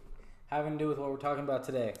week, having to do with what we're talking about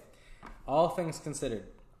today. All things considered,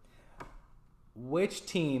 which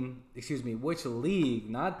league,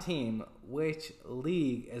 not team, which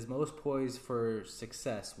league is most poised for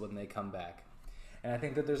success when they come back? And I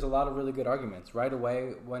think that there's a lot of really good arguments. Right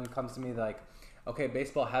away, when it comes to me, like, okay,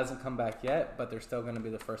 baseball hasn't come back yet, but they're still going to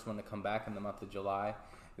be the first one to come back in the month of July.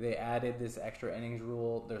 They added this extra innings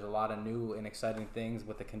rule. There's a lot of new and exciting things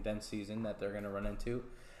with the condensed season that they're going to run into.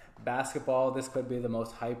 Basketball, this could be the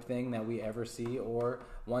most hype thing that we ever see, or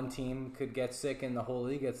one team could get sick and the whole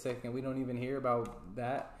league gets sick and we don't even hear about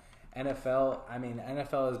that.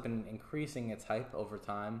 NFL has been increasing its hype over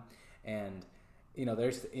time, and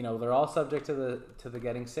they're all subject to the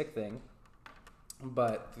getting sick thing.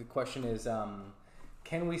 But the question is,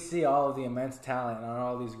 can we see all of the immense talent on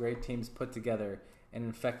all these great teams put together in an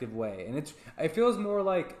effective way? And it feels more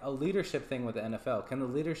like a leadership thing with the NFL. Can the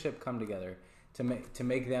leadership come together to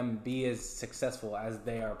make them be as successful as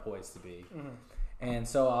they are poised to be? Mm-hmm. And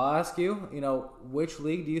so I'll ask you, which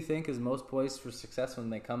league do you think is most poised for success when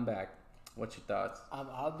they come back? What's your thoughts? I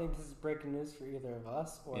don't think this is breaking news for either of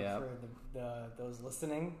us or for those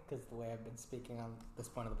listening, because the way I've been speaking on this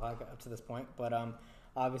point of the podcast up to this point. But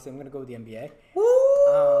obviously, I'm going to go with the NBA. Woo!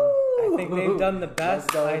 I think they've done the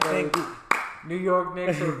best. I think New York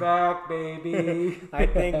Knicks are back, baby. I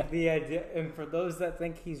think the idea, and for those that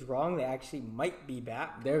think he's wrong, they actually might be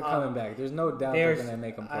back. They're coming back. There's no doubt they're going to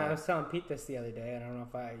make them play. I was telling Pete this the other day, and I don't know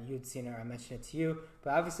if you'd seen it or I mentioned it to you,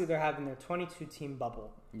 but obviously they're having their 22-team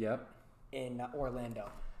bubble. Yep. In Orlando.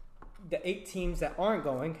 The 8 teams that aren't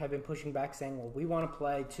going have been pushing back, saying, well, we want to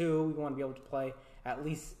play too. We want to be able to play at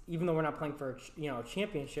least, even though we're not playing for a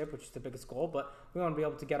championship, which is the biggest goal, but we want to be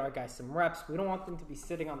able to get our guys some reps. We don't want them to be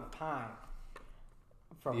sitting on the pine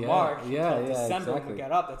from March until December when we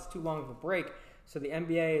get up. That's too long of a break. So the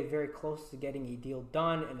NBA is very close to getting a deal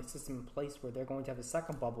done and a system in place where they're going to have a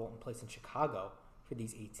second bubble in place in Chicago for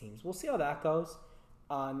these 8 teams. We'll see how that goes.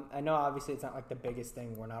 I know obviously it's not like the biggest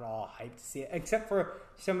thing. We're not all hyped to see it, except for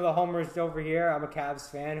some of the homers over here. I'm a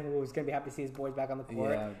Cavs fan who is going to be happy to see his boys back on the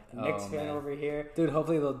court. Yeah. Knicks fan over here. Dude,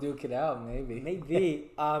 hopefully they'll duke it out, maybe.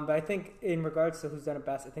 Maybe. But I think in regards to who's done it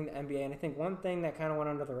best, I think the NBA. And I think one thing that kind of went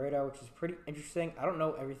under the radar, which is pretty interesting, I don't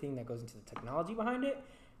know everything that goes into the technology behind it,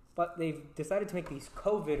 but they've decided to make these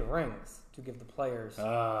COVID rings to give the players.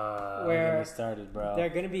 Where get me started, bro. They're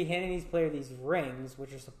going to be handing these players these rings,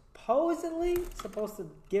 which are supposedly supposed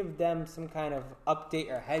to give them some kind of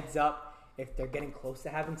update or heads up if they're getting close to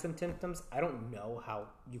having some symptoms. I don't know how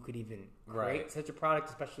you could even create such a product,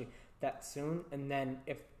 especially that soon. And then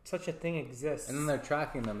if such a thing exists, and then they're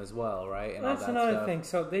tracking them as well, right? And that's all that another stuff. thing.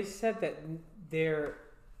 So they said that they're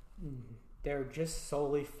just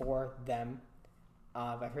solely for them.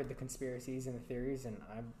 I've heard the conspiracies and the theories, and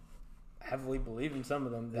I heavily believe in some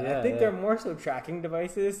of them. I think they're more so tracking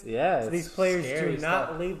devices. Yeah, so these players do not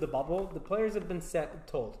stuff. leave the bubble. The players have been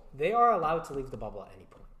told they are allowed to leave the bubble at any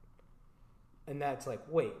point. And that's like,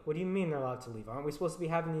 wait, what do you mean they're allowed to leave? Aren't we supposed to be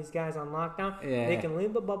having these guys on lockdown? Yeah. They can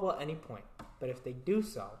leave the bubble at any point. But if they do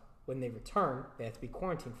so, when they return, they have to be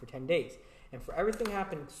quarantined for 10 days. And for everything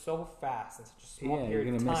happening so fast in such a small you're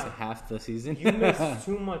period of gonna time, miss half the season. you miss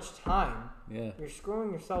too much time. Yeah. You're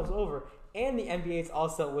screwing yourselves over. And the NBA's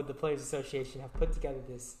also, with the Players Association, have put together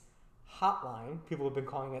this hotline. People have been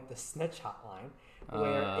calling it the snitch hotline,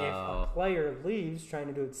 where if a player leaves trying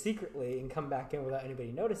to do it secretly and come back in without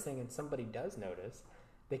anybody noticing, and somebody does notice,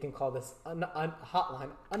 they can call this hotline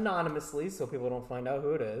anonymously so people don't find out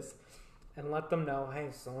who it is, and let them know, hey,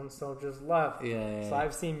 so-and-so just left. Yeah. So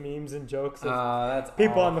I've seen memes and jokes of that's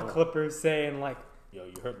people on the awful. Clippers saying, like, yo,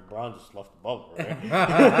 you heard LeBron just left the bubble, right?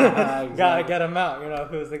 Exactly. Gotta get him out,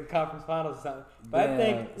 who was in conference finals or something. But I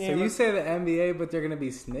think... So you say the NBA, but they're going to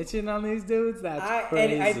be snitching on these dudes? That's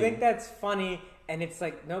crazy. And I think that's funny, and it's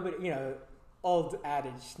like nobody, old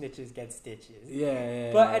adage, snitches get stitches.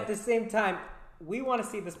 Yeah. But at the same time, we want to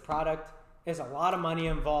see this product. There's a lot of money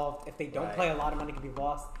involved. If they don't play, a lot of money can be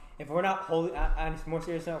lost. If we're not holding, and more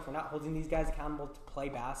seriously, if we're not holding these guys accountable to play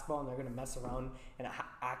basketball, and they're going to mess around and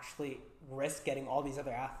actually risk getting all these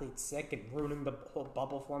other athletes sick and ruining the whole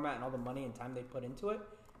bubble format and all the money and time they put into it,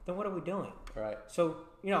 then what are we doing? Right. So,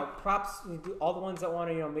 props to all the ones that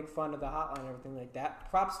want to, make fun of the hotline and everything like that.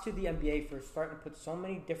 Props to the NBA for starting to put so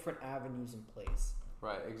many different avenues in place.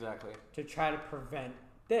 Right, exactly. To try to prevent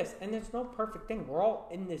this. And there's no perfect thing. We're all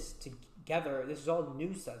in this together. This is all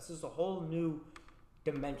new stuff. This is a whole new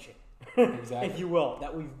dimension, Exactly. if you will,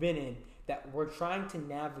 that we've been in, that we're trying to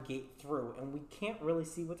navigate through, and we can't really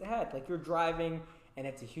see what's ahead. Like, you're driving and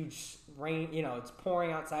it's a huge rain, it's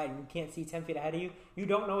pouring outside and you can't see 10 feet ahead of you. You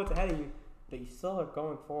don't know what's ahead of you, but you still are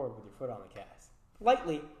going forward with your foot on the gas.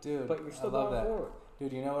 Lightly, dude, but you're still I love going that. forward.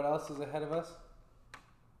 Dude, you know what else is ahead of us?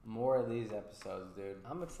 More of these episodes, dude.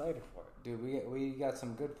 I'm excited for it. Dude, we got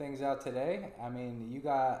some good things out today. I mean, you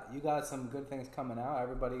got some good things coming out.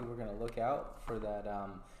 Everybody, we're gonna look out for that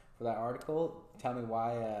article. Tell me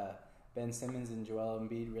why Ben Simmons and Joel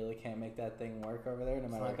Embiid really can't make that thing work over there.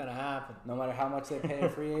 It's not gonna happen. No matter how much they pay a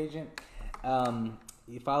free agent.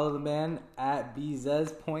 You follow the man at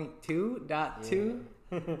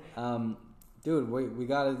bzez.2.2. Dude, we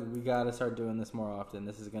gotta start doing this more often.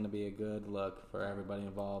 This is gonna be a good look for everybody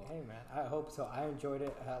involved. Hey man, I hope so. I enjoyed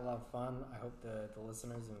it. I had a lot of fun. I hope the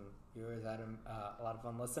listeners and viewers had a lot of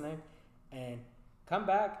fun listening. And come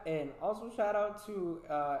back, and also shout out to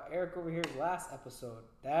Eric over here's last episode.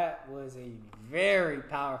 That was a very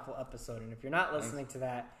powerful episode. And if you're not listening to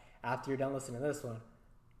that after you're done listening to this one,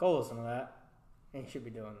 go listen to that. And you should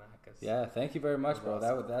be doing that. Yeah, thank you very much, bro.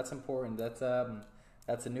 Awesome. That's important.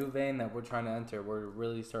 That's a new vein that we're trying to enter. We're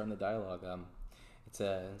really starting the dialogue. It's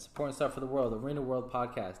important stuff for the world. Arena World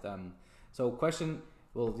Podcast.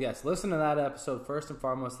 Listen to that episode first and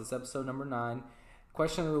foremost. This episode number 9.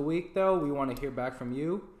 Question of the week, though, we want to hear back from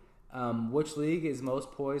you. Which league is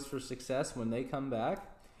most poised for success when they come back?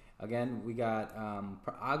 Again, we got.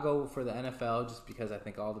 I'll go for the NFL just because I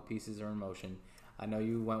think all the pieces are in motion. I know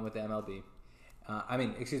you went with the MLB.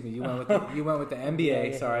 You went with the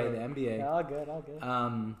NBA. Sorry, the NBA. Yeah, all good.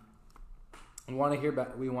 We want to hear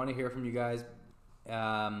back. We want to hear from you guys.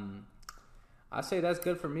 I say that's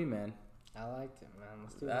good for me, man. I liked it, man.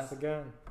 Let's do this again.